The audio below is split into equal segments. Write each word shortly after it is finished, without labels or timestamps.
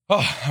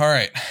Oh, all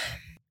right.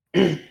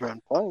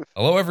 Round 5.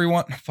 Hello,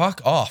 everyone.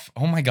 Fuck off.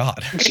 Oh my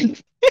god.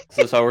 Is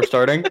this how we're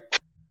starting?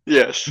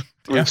 Yes,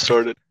 Damn we've it.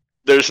 started.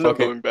 There's no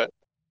Okay. going back.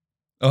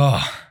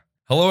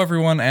 Hello,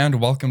 everyone, and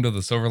welcome to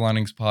the Silver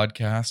Linings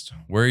Podcast.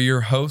 We're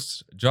your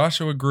hosts,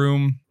 Joshua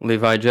Groom,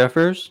 Levi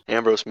Jeffers.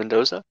 Ambrose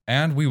Mendoza.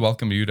 and we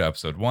welcome you to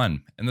episode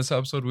 1. In this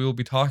episode, we will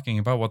be talking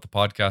about what the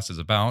podcast is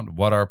about,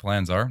 what our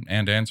plans are,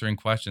 and answering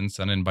questions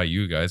sent in by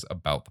you guys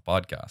about the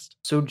podcast.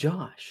 So,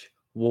 Josh,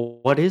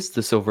 what is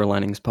the Silver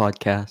Linings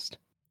Podcast?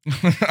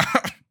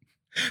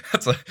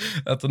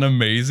 That's an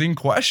amazing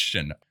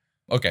question.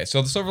 Okay,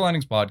 so the Silver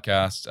Linings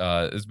Podcast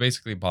is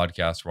basically a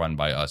podcast run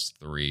by us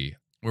three,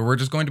 where we're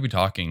just going to be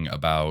talking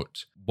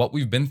about what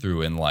we've been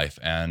through in life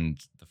and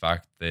the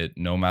fact that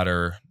no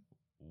matter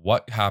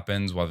what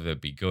happens, whether it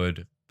be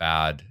good,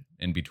 bad,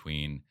 in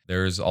between,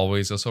 there's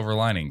always a silver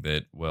lining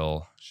that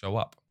will show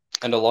up.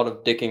 And a lot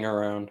of dicking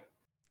around.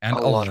 And A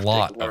a lot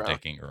lot of of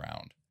dicking dicking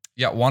around.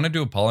 Yeah, wanted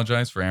to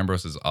apologize for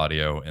Ambrose's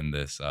audio in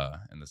this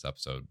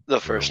episode. The We're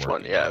first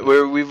one, working yeah.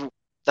 on it.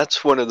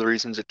 That's one of the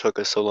reasons it took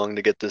us so long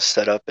to get this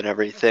set up and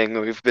everything.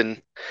 We've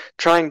been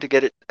trying to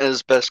get it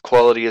as best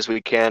quality as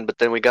we can, but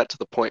then we got to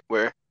the point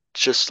where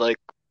it's just like,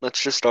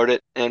 let's just start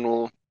it and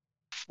we'll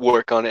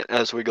work on it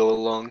as we go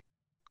along,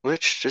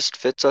 which just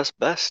fits us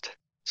best.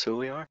 So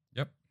we are.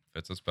 Yep,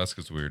 fits us best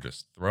because we were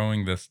just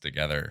throwing this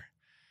together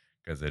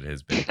because it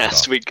has been put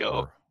As off we go.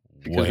 for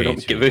Because we way don't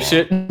too give a long.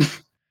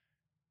 shit.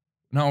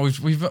 No,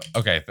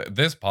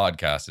 this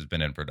podcast has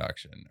been in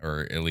production,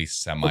 or at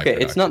least semi. Okay,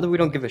 it's not that we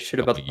don't give a shit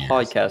about the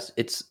podcast.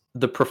 It's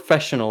the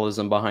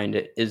professionalism behind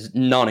it is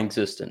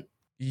non-existent.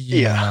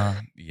 Yeah.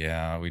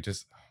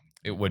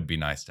 It would be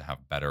nice to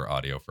have better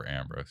audio for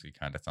Ambrose. He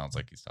kind of sounds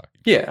like he's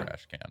talking to Yeah. a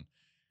trash can.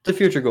 The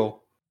future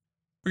goal.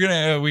 We're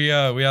gonna we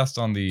asked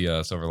on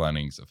the Silver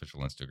Linings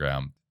official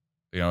Instagram,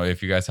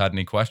 if you guys had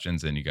any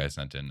questions, and you guys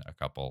sent in a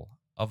couple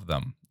of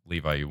them.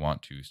 Levi, you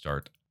want to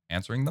start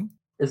answering them?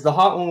 Is the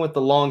hot one with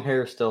the long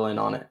hair still in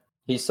on it?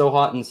 He's so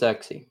hot and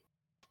sexy.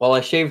 Well,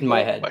 I shaved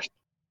my head. Question.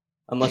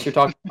 Unless you're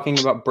talking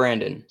about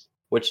Brandon,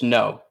 which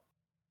no.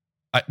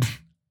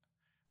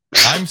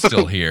 I'm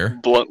still here.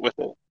 Blunt with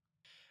it.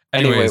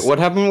 Anyway, Anyways, what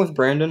happened with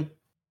Brandon?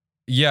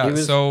 yeah, he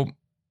was- so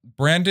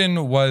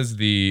Brandon was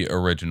the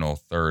original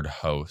third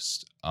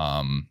host.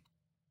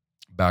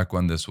 Back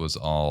when this was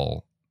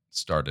all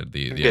started,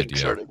 the Getting idea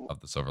started. of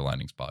the Silver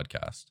Linings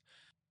podcast.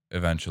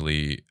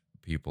 Eventually,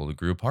 people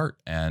grew apart,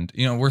 and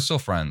we're still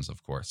friends,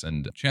 of course.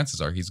 And chances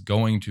are he's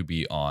going to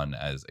be on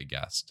as a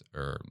guest,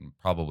 or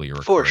probably a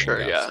For recurring sure,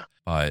 guest. yeah.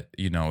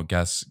 But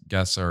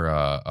guests are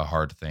a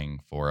hard thing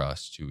for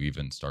us to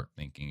even start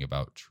thinking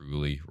about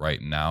truly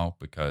right now,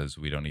 because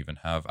we don't even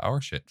have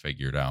our shit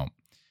figured out.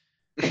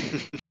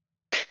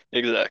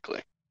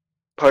 Exactly.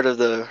 Part of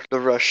the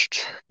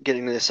rushed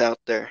getting this out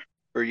there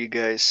for you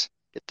guys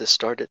get this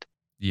started.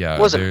 Yeah,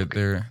 Wasn't-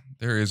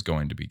 there is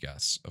going to be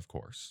guests, of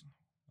course.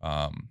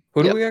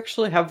 Who do Yep. we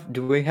actually have?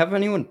 Do we have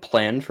anyone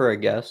planned for a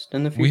guest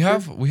in the future?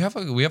 we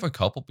have a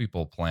couple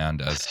people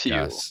planned as Few.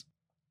 guests.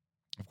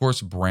 Of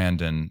course,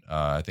 Brandon.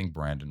 I think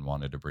Brandon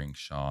wanted to bring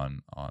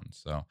Sean on,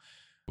 so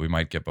we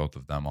might get both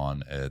of them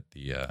on at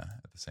the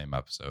same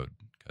episode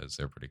because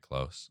they're pretty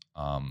close.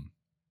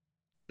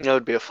 That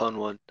would be a fun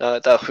one.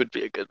 That would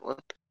be a good one.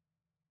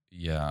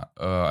 Yeah,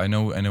 I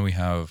know we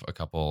have a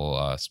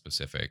couple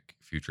specific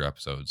future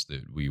episodes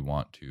that we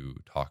want to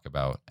talk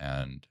about,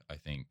 and I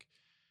think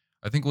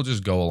we'll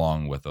just go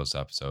along with those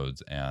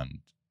episodes, and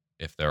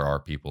if there are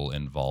people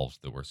involved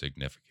that were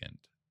significant,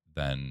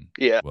 then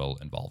Yeah, we'll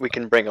involve we them.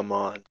 can bring them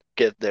on,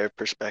 get their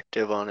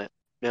perspective on it.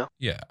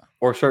 Yeah,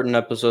 Or certain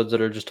episodes that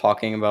are just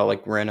talking about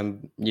like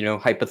random,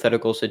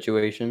 hypothetical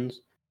situations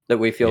that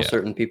we feel Yeah.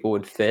 certain people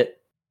would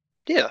fit.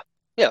 Yeah,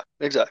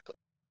 exactly.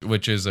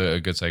 which is a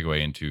good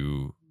segue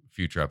into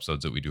future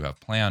episodes that we do have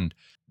planned,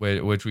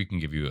 which we can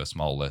give you a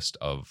small list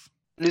of.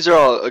 These are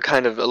all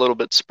kind of a little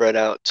bit spread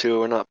out too.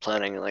 We're not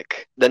planning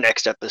like the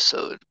next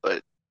episode,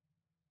 but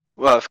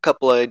a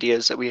couple of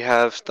ideas that we've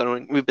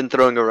been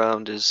throwing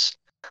around is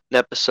an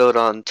episode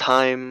on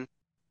time,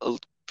 a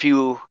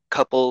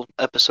couple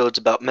episodes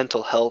about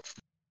mental health,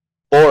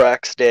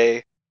 Borax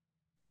Day,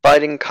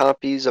 fighting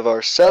copies of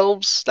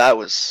ourselves. That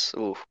was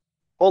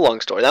whole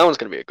long story. That one's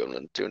gonna be a good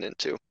one to tune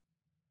into.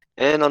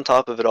 And on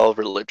top of it all,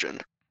 religion.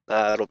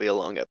 That'll be a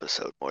long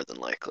episode more than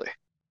likely.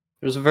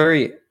 There's a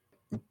very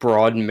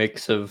broad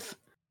mix of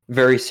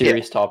very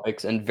serious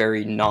topics and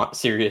very not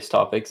serious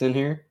topics in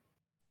here.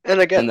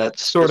 And again, And that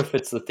that's sort of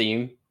fits the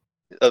theme,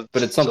 but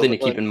it's something to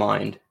keep in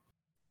mind.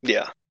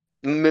 Yeah.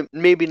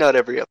 Maybe not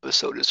every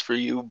episode is for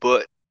you,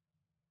 but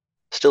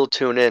still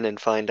tune in and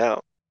find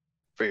out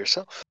for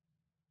yourself.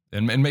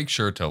 And make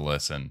sure to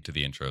listen to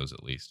the intros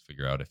at least.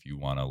 Figure out if you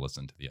want to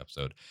listen to the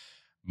episode.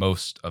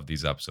 Most of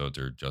these episodes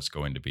are just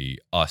going to be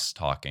us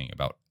talking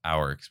about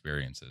our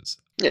experiences.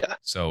 Yeah.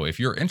 So if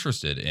you're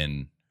interested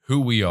in who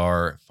we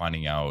are,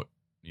 finding out,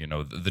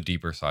 the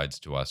deeper sides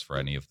to us for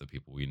any of the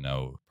people we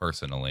know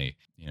personally,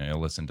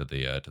 listen to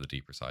the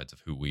deeper sides of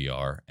who we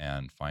are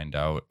and find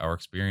out our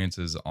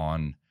experiences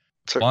on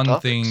Certain fun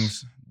topics.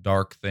 things,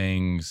 dark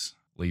things,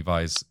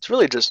 Levi's It's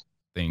really just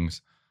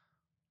things.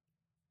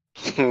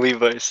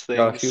 Levi's thing.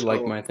 Josh, you like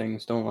so- my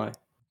things, don't lie.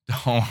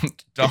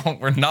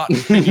 Don't. We're not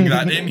putting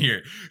that in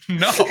here.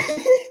 No.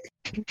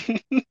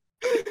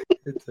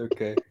 It's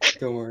okay.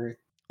 Don't worry.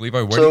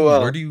 Levi, So,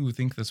 where do you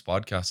think this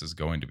podcast is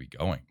going to be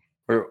going?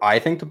 Where I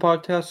think the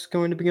podcast is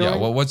going to be going? Yeah,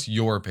 well, what's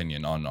your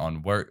opinion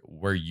on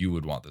where you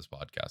would want this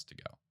podcast to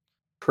go?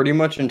 Pretty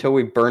much until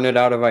we burn it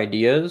out of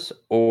ideas,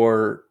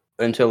 or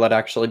until it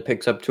actually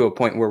picks up to a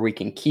point where we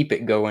can keep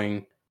it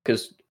going.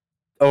 Because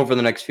over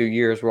the next few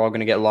years, we're all going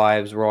to get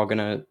lives. We're all going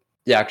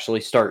to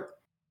actually start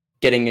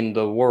getting into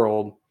the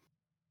world.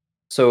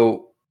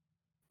 So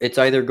it's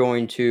either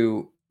going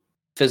to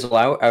fizzle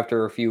out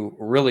after a few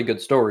really good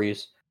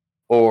stories,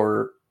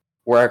 or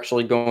we're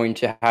actually going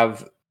to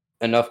have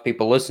enough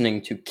people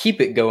listening to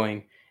keep it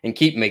going and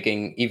keep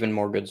making even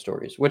more good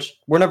stories, which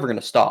we're never going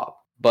to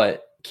stop.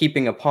 But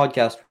keeping a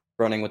podcast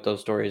running with those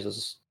stories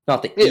is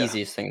not the Yeah.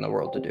 easiest thing in the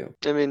world to do.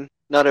 I mean,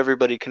 not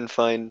everybody can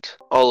find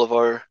all of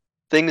our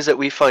things that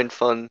we find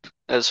fun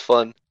as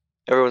fun.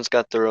 Everyone's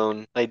got their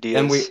own ideas.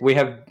 And we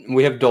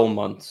have dull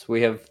months.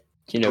 We have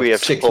We have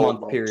 6 dull month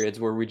months. periods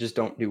where we just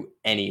don't do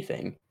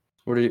anything.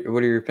 What are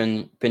your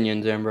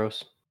opinions,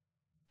 Ambrose?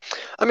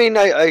 I mean,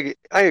 I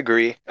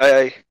agree.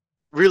 I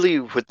really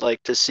would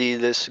like to see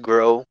this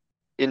grow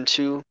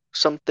into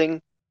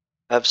something,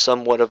 have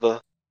somewhat of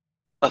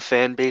a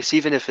fan base,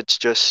 even if it's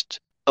just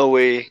a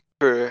way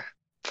for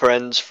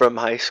friends from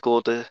high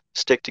school to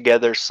stick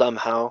together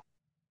somehow.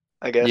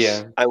 I guess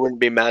Yeah. I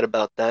wouldn't be mad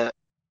about that.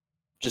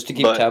 Just to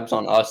keep But- tabs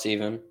on us,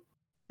 even.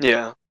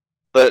 Yeah.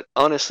 But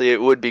honestly, it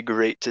would be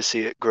great to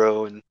see it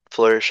grow and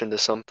flourish into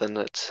something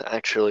that's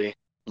actually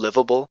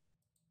livable.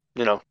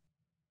 You know,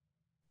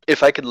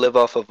 if I could live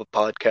off of a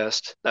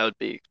podcast, that would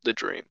be the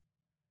dream,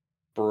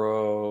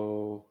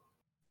 Bro.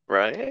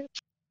 right?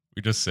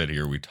 We just sit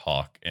here, we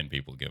talk, and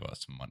people give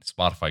us money.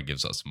 Spotify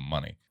gives us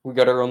money. We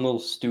got our own little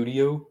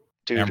studio.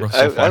 Dude, Ambrose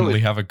I will finally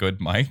would. have a good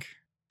mic.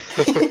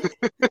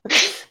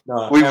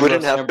 No, We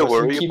wouldn't have to you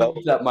worry keep about-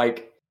 that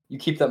mic. You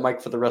keep that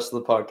mic for the rest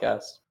of the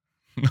podcast.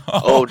 No,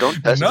 Oh,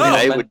 don't test me. no.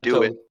 I Meant would do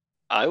to- it.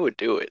 I would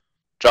do it.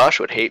 Josh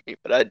would hate me,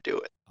 but I'd do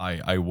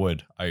I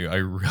would. I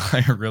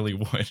really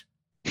would.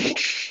 it.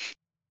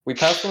 We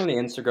passed one of the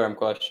Instagram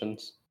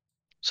questions.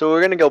 So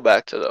we're gonna go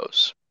back to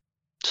those.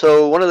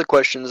 So one of the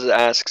questions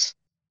asks,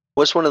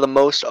 "What's one of the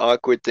most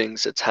awkward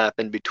things that's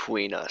happened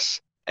between us?"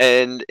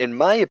 And in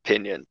my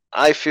opinion,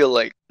 I feel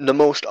like the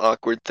most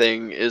awkward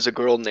thing is a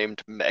girl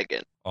named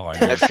Megan. Oh, I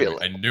knew, I feel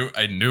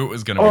I knew it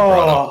was gonna be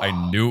brought up.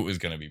 I knew it was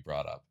gonna be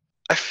brought up.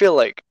 I feel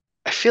like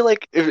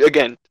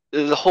again,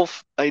 the whole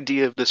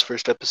idea of this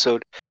first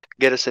episode,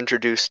 get us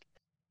introduced.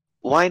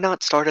 Why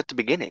not start at the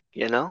beginning?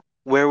 You know,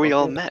 where we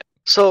all Okay. met.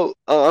 So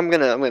I'm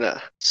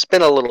gonna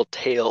spin a little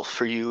tale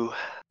for you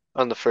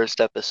on the first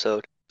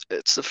episode.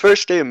 It's the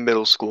first day of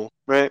middle school,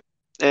 right?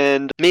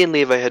 And me and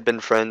Levi had been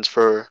friends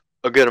for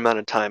a good amount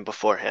of time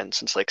beforehand,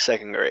 since like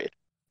second grade.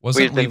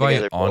 Wasn't We've been Levi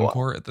together for a while. on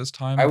court at this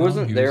time? I though?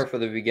 wasn't He there was- for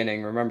the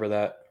beginning. Remember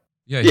that?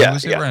 Yeah, he Yeah,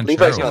 was yeah. at Levi's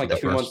Ranchero not Like for the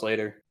there. 2 first- months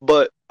later.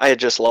 But I had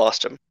just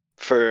lost him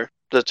for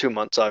the 2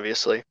 months,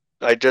 obviously.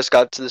 I just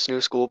got to this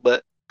new school,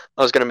 but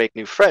I was going to make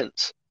new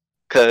friends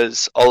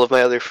because all of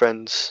my other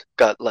friends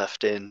got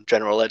left in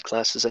general ed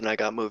classes and I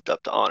got moved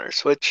up to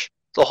honors, which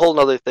is a whole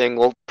nother thing.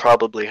 We'll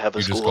probably have a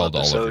You school just called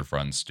all of episode. your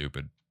friends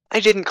stupid. I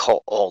didn't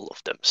call all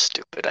of them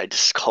stupid. I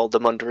just called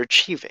them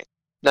underachieving.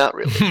 Not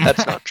really.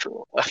 That's not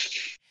true.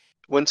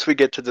 Once we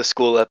get to the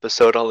school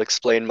episode, I'll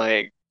explain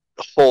my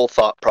whole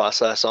thought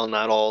process on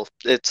that all.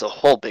 It's a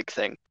whole big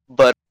thing.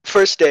 But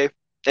first day,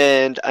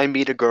 and I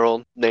meet a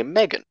girl named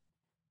Megan.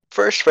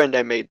 First friend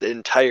I made the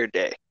entire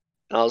day.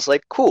 And I was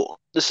like, cool,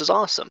 this is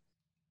awesome.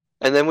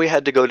 And then we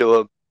had to go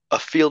to a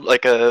field,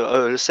 like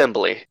an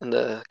assembly in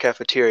the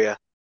cafeteria.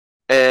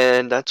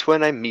 And that's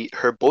when I meet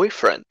her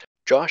boyfriend.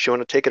 Josh, you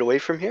want to take it away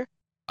from here?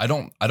 I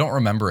don't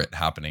remember it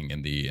happening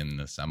in the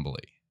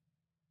assembly.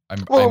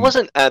 Well, it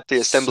wasn't at the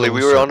assembly. so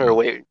We were on our certain.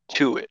 way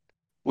to it.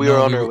 We were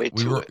on our way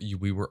we to were, it.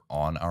 We were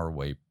on our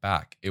way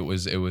back. It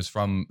was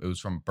from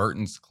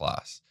Burton's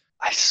class.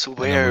 I And swear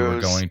then we it were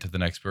was. going to the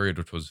next period,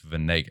 which was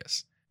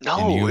Venegas. No,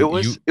 And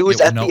it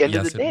was at no, the end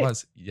yes, of the day. It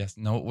was. Yes,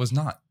 no, it was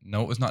not.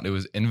 No, it was not. It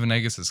was in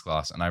Venegas's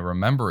class, and I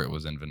remember it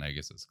was in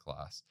Venegas's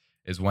class.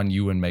 Is when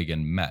you and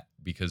Megan met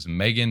because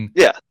Megan.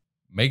 Yeah.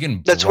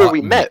 Megan. That's where brought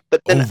we me met.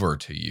 But then, over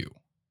to you.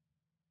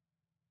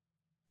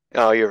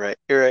 oh, you're right.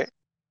 You're right.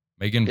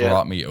 Megan Yeah.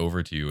 brought me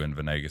over to you in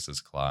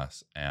Venegas's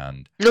class,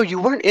 and No, you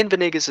weren't in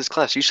Venegas's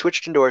class. You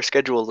switched into our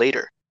schedule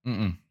later.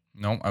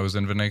 no, I was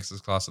in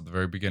Venegas's class at the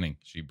very beginning.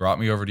 She brought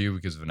me over to you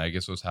because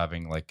Venegas was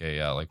having like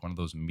a like one of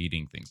those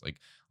meeting things, like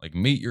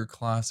meet your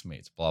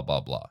classmates, blah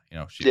blah blah. You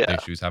know, she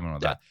was having one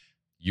of Yeah. that.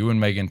 You and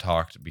Megan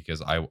talked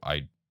because I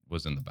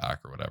was in the back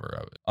or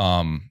whatever.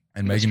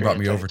 And Megan Mr. brought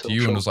me over to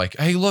you and Antisocial. was like,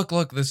 "Hey,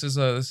 look, this is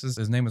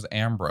his name is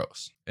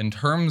Ambrose." In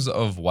terms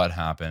of what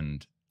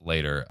happened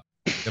later,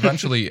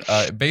 eventually,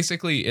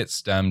 basically, it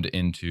stemmed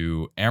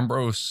into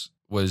Ambrose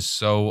was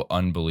so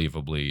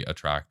unbelievably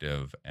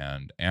attractive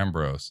and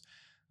Ambrose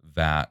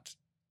that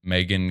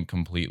Megan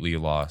completely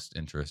lost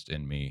interest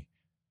in me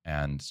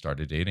and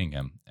started dating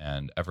him.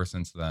 And ever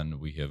since then,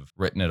 we have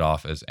written it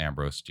off as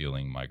Ambrose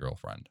stealing my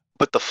girlfriend.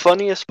 But the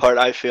funniest part,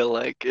 I feel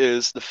like,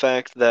 is the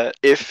fact that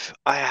if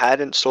I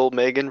hadn't stole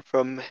Megan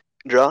from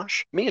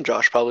Josh, me and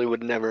Josh probably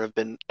would never have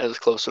been as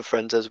close of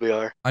friends as we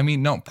are. I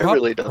mean, no, I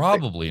really don't think-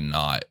 probably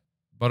not.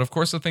 But of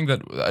course, the thing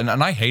that, and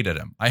I hated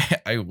him.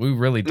 We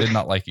really did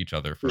not like each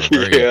other for a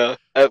very, Yeah,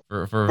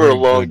 for a for a very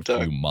long good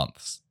time. few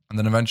months. And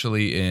then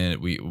eventually,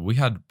 we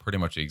had pretty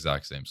much the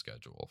exact same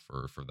schedule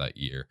for that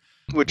year,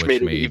 which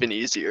made it even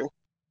easier.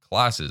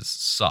 classes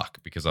suck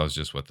because I was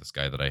just with this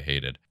guy that I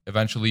hated.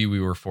 Eventually, we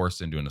were forced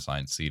into an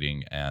assigned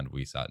seating, and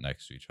we sat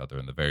next to each other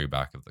in the very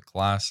back of the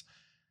class.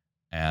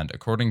 And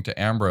according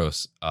to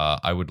Ambrose,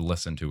 I would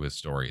listen to his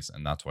stories,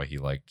 and that's why he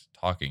liked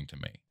talking to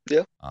me.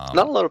 Yeah.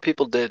 Not a lot of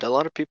people did. A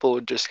lot of people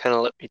would just kind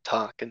of let me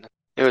talk, and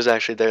it was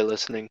actually there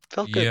listening.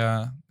 Felt good.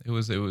 Yeah, it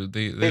was. They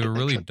Paid were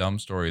really attention. dumb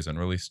stories and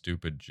really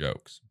stupid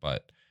jokes,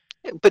 but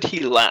But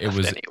he laughed it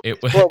was anyway.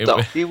 it, Well, it, no,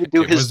 wa- he would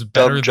do it his was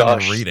better dumb than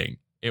Josh. reading.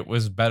 It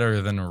was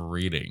better than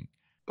reading.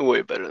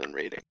 Way better than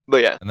reading. But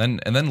yeah, And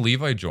then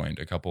Levi joined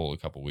a couple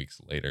weeks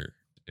later,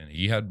 and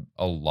he had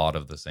a lot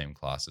of the same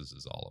classes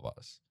as all of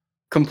us.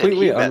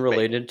 Completely met me.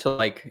 unrelated to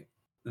like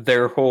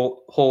their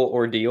whole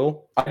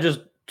ordeal. I just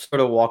sort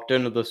of walked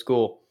into the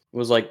school.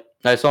 Was like,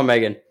 I saw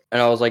Megan,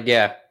 and I was like,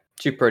 yeah,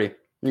 she's pretty.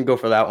 You can go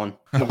for that one.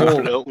 The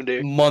whole no,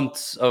 dude.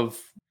 months of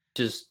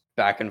just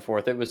back and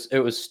forth. It was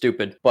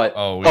stupid. But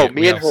Oh,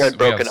 Me and have her had we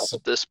broken have up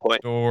at this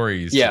point.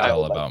 stories Yeah. to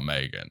tell about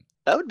Megan.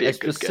 That would be I a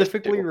good guess,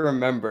 specifically too.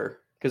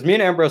 remember because me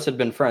and Ambrose had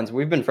been friends.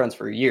 We've been friends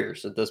for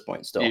years at this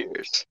point still.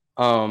 Years.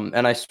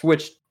 And I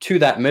switched to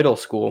that middle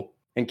school.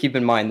 And keep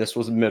in mind, this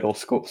was middle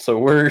school, so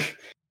we're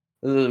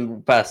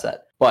past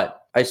that.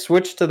 But I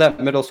switched to that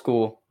middle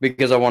school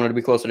because I wanted to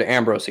be closer to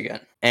Ambrose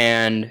again.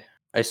 And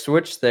I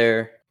switched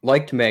there,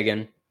 liked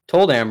Megan,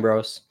 told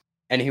Ambrose,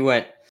 and he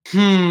went,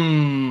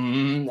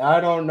 I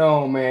don't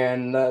know,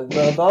 man.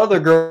 The other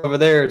girl over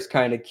there is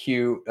kind of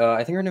cute.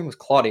 I think her name was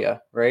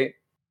Claudia, right?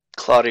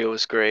 Claudia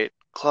was great.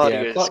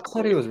 Claudia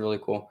Claudia was really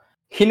cool.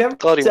 He never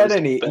Claudia said was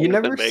any. better You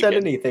than never said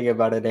Megan. anything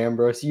about it,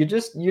 Ambrose. You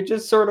just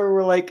sort of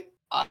were like,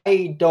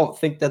 I don't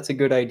think that's a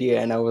good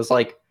idea, and I was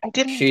like, I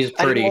didn't. she's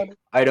I pretty. didn't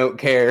I don't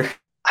care.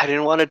 I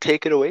didn't want to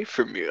take it away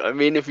from you. I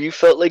mean, if you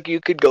felt like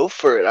you could go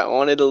for it, I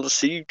wanted to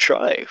see you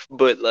try.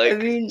 But like, I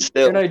mean,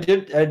 still, and I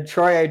did. I'd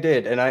try. I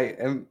did,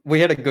 and we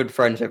had a good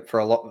friendship for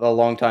a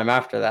long time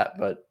after that.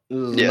 But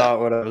this is Yeah. not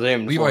what I was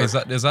aiming Levi,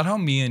 for. is that how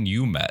me and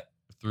you met?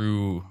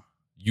 Through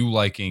you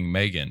liking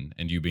Megan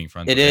and you being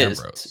friends It with is,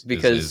 Ambrose?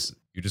 because-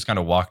 you just kind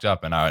of walked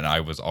up, and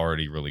I was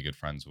already really good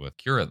friends with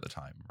Kira at the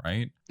time,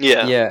 right?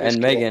 yeah, Yeah, it was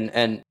and cool. Megan,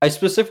 and I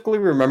specifically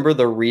remember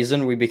the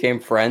reason we became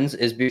friends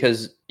is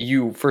because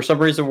you, for some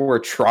reason, were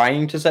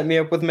trying to set me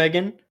up with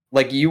Megan.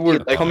 Like you were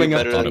Yeah, like, coming you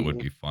up better I thought to it than would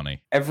me be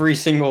funny. every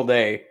single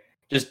day,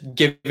 just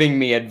giving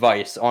me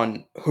advice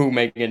on who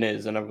Megan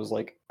is, and I was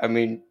like, I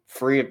mean,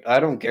 free. I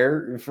don't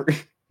care.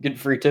 Get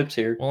free tips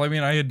here. Well, I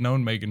mean, I had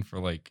known Megan for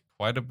like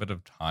quite a bit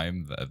of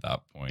time at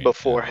that point.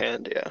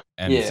 beforehand. Yeah,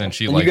 And Yeah, since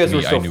she and you liked guys were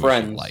me, I still knew what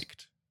she friends.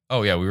 liked.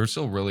 Oh yeah, we were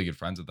still really good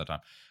friends at that time.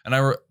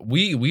 And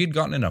we had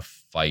gotten in a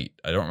fight.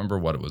 I don't remember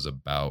what it was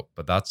about,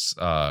 but that's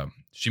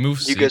she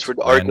moved You guys seats were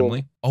arguing.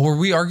 randomly. Oh, were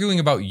we arguing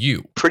about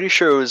you? pretty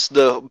sure it was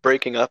the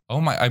breaking up. Oh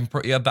my,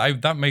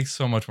 that makes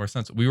so much more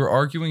sense. We were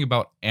arguing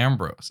about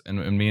Ambrose,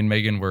 and me and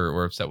Megan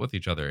were upset with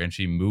each other, and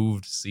she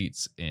moved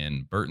seats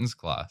in Burton's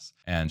class,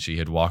 and she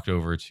had walked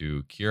over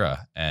to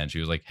Kira, and she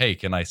was like, "Hey,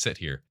 can I sit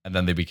here?" And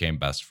then they became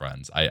best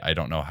friends. I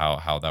don't know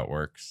how that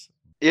works.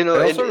 You know,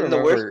 I and, also and the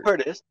worst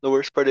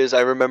remember- part is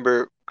I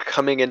remember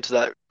coming into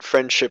that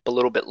friendship a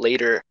little bit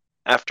later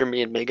after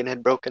me and Megan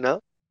had broken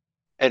up,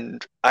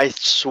 and I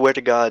swear to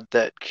God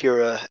that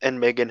Kira and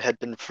Megan had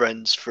been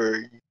friends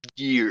for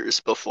years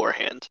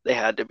beforehand. They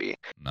had to be.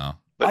 No.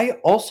 But- I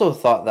also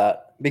thought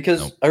that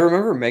because Nope. I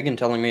remember Megan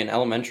telling me in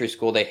elementary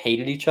school they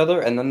hated each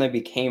other and then they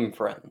became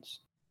friends.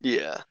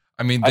 Yeah,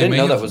 I mean, I they didn't may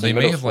know that have, was they in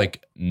may middle have school.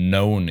 like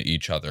known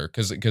each other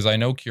because I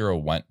know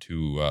Kira went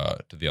to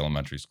the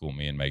elementary school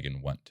me and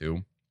Megan went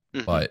to,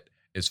 Mhm. but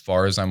as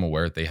far as I'm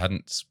aware, they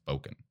hadn't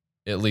spoken.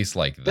 At least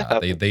like that.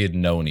 happened. They had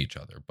known each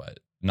other, but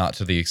not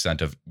to the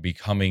extent of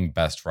becoming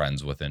best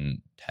friends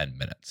within 10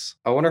 minutes.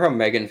 I wonder how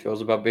Megan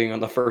feels about being on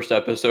the first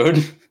episode.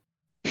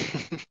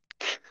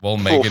 Well, We'll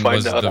Megan find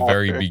was out the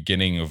very after.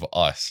 beginning of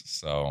us,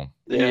 so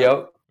Yeah.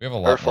 Yep. we have a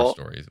Her lot more fault.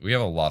 stories. We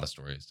have a lot of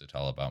stories to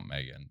tell about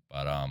Megan,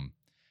 but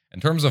in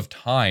terms of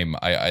time,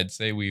 I'd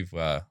say we've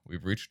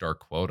reached our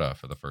quota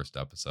for the first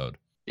episode.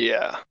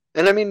 Yeah.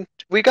 And I mean,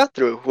 we got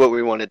through what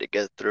we wanted to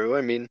get through.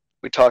 I mean,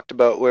 we talked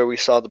about where we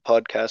saw the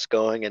podcast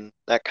going, and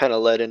that kind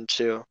of led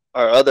into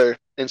our other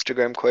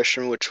Instagram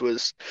question, which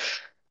was,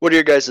 what are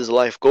your guys'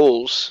 life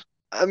goals?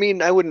 I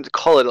mean, I wouldn't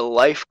call it a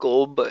life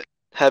goal, but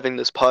having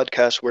this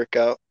podcast work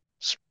out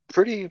is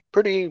pretty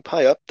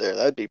high up there.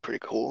 That'd be pretty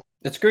cool.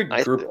 It's a good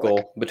I group feel like-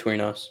 goal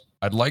between us.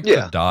 I'd like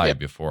Yeah, to die yeah.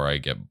 before I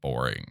get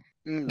boring.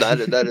 That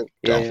is Yeah.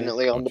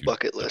 definitely on Don't the you-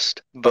 bucket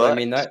list. But I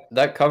mean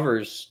that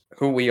covers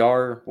who we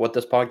are, what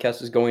this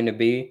podcast is going to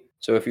be.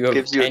 So if you have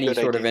Gives you a any good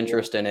sort of idea, yeah.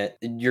 interest in it,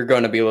 you're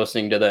going to be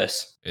listening to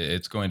this.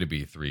 It's going to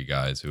be three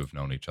guys who have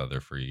known each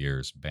other for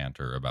years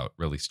banter about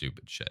really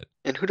stupid shit.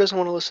 And who doesn't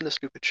want to listen to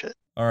stupid shit?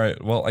 All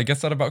right. Well, I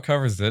guess that about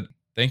covers it.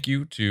 Thank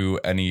you to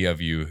any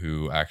of you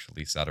who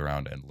actually sat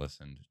around and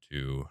listened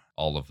to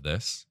all of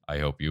this. I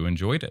hope you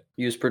enjoyed it.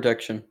 Use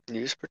protection.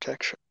 Use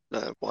protection.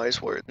 Wise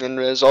word. And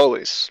as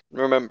always,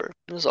 remember,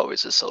 there's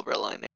always a silver lining.